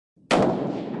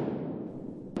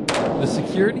The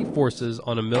security forces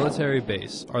on a military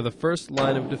base are the first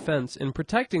line of defense in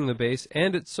protecting the base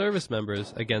and its service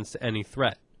members against any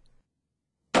threat.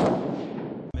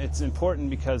 It's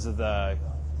important because of the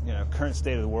current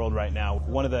state of the world right now.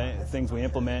 One of the things we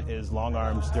implement is long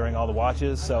arms during all the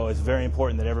watches, so it's very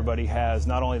important that everybody has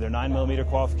not only their 9mm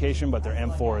qualification, but their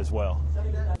M4 as well.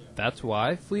 That's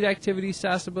why Fleet Activities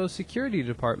Sasebo Security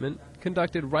Department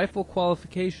conducted rifle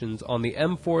qualifications on the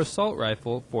M4 assault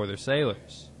rifle for their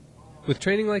sailors. With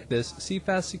training like this,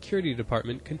 CFAS Security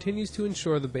Department continues to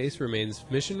ensure the base remains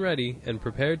mission-ready and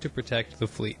prepared to protect the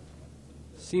fleet.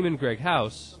 Seaman Greg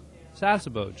House,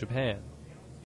 Sasebo, Japan.